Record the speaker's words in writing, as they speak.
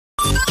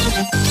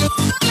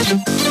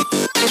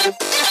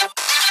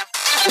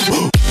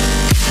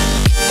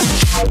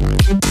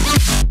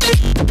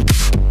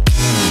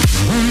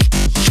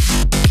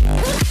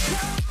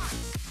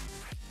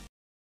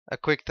A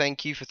quick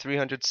thank you for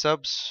 300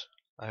 subs.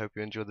 I hope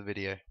you enjoyed the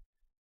video.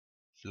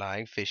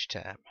 Flying fish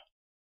time.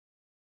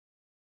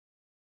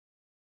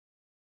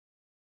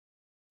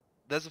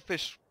 There's a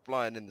fish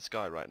flying in the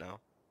sky right now.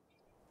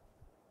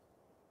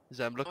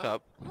 Zam, look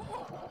up.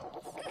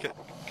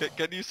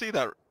 Can you see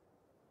that?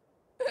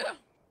 Yeah.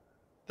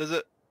 There's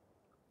a...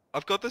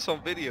 I've got this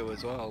on video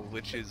as well,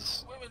 which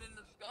is... Swimming in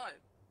the sky.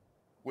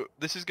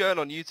 This is going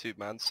on YouTube,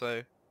 man,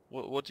 so...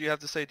 What do you have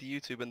to say to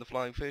YouTube and the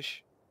flying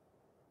fish?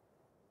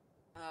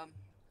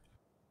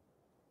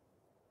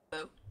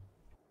 No.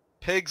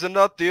 Pigs are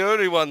not the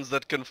only ones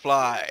that can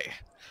fly.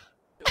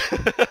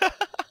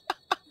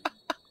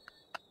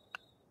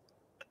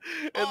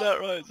 Isn't that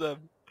right,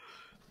 Sam?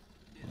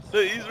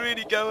 Look, he's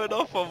really going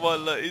off on one.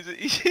 Look, he's I know.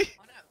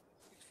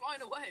 He's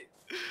flying away.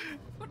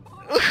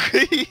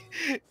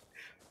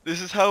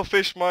 This is how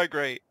fish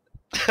migrate.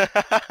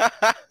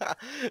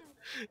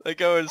 They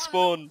go and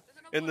spawn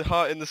in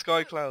the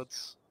sky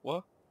clouds.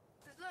 What?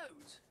 There's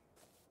loads.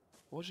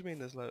 What do you mean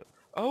there's loads?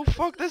 Oh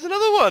fuck! There's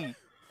another one.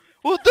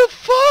 What the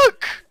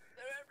fuck?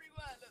 They're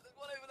everywhere. Look, there's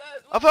one over there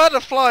as well. I've had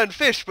a flying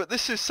fish, but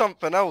this is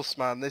something else,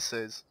 man. This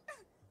is.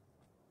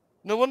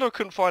 No wonder I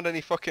couldn't find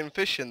any fucking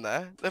fish in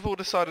there. They've all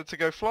decided to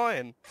go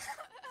flying.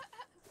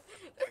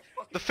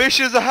 The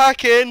fishes are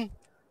hacking.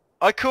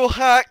 I call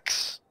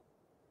hacks.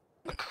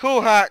 I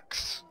call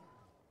hacks.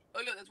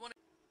 Oh look, there's one.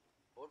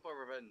 What about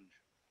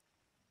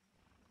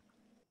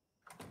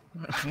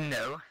revenge?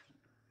 No.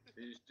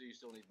 Do you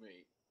still need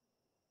meat?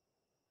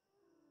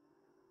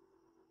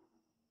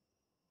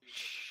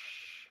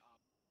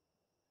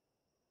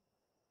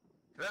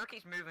 Whoever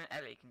keeps moving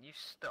Ellie, can you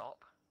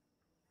stop?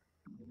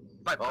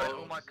 Like putting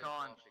all my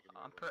car in,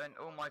 I'm putting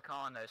all my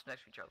car notes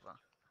next to each other.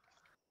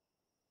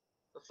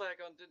 The flare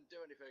gun didn't do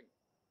anything.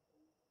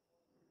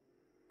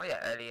 Oh yeah,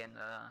 Ellie and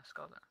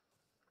Scarlet.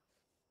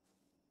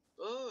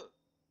 Ugh!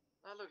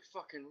 That looks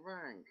fucking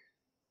rank.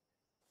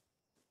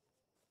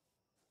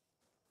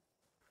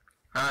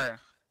 Oh.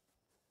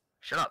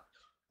 Shut up.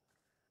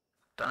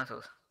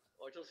 Dinosaurs.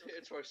 I just hit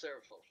a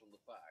Triceratops from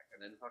the back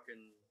and then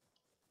fucking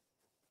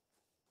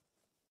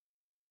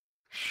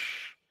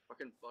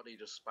buddy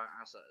just spat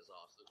ass at his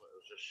ass. It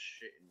was just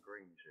shit and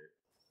green shit.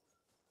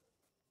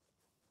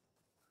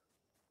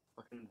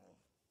 Fucking.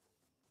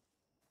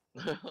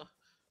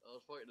 I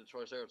was fighting the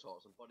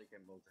Triceratops and buddy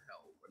came along to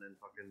help, and then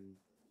fucking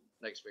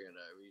next thing you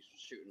know, he's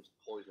shooting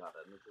poison at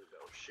it and it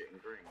was shit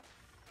and green.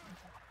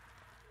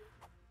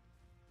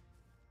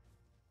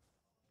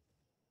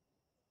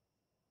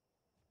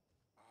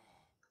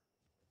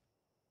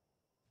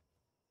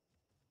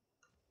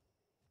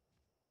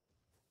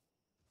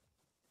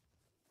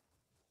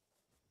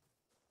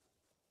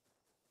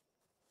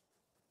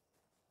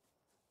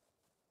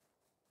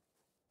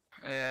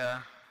 Yeah.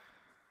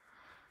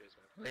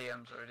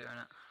 Liam's already doing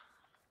it.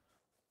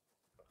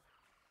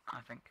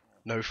 I think.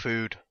 No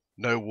food,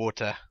 no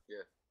water,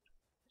 Yeah.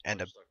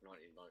 and a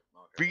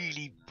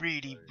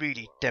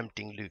really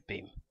tempting loot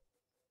beam.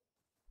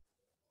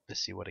 Let's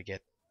see what I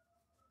get.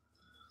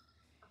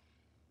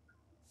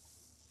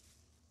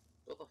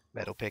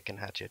 Metal pick and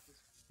hatchet.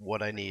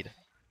 What I need.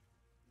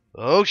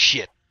 Oh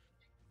shit!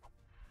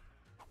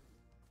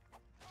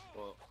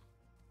 What?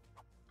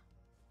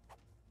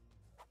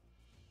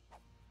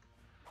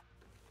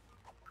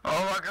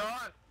 Oh my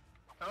god!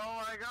 Oh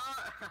my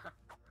god!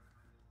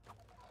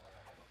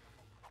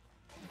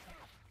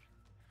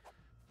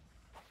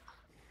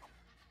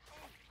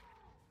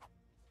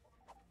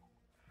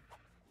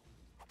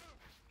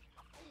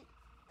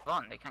 Come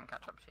on, they can't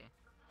catch up to you.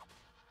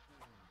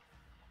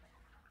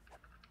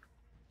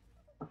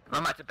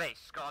 Run back to base,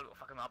 Scarlet will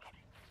fuck him up.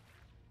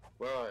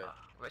 Where are you?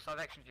 Which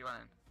direction do you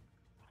run in?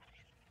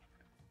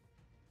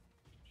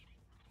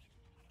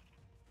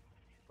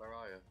 Where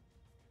are you?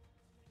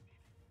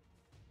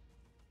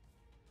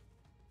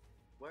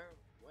 Where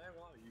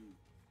are you?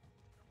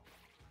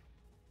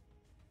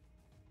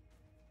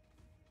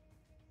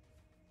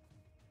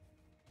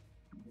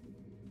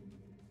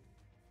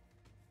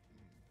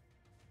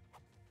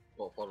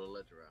 What, follow the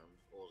ledge around,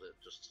 or is it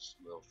just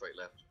a little straight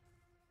left?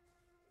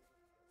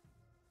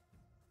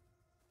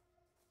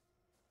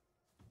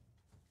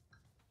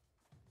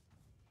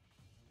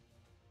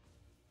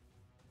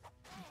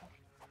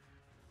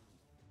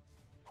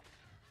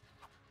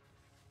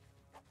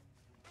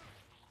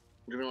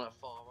 You mean like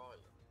Far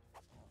Island?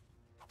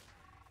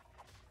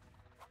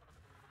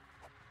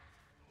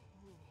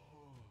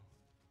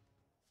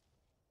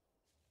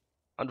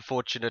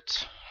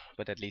 Unfortunate,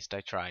 but at least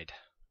I tried.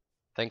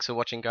 Thanks for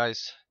watching,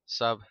 guys.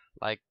 Sub,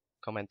 like,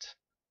 comment,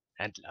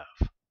 and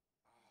love.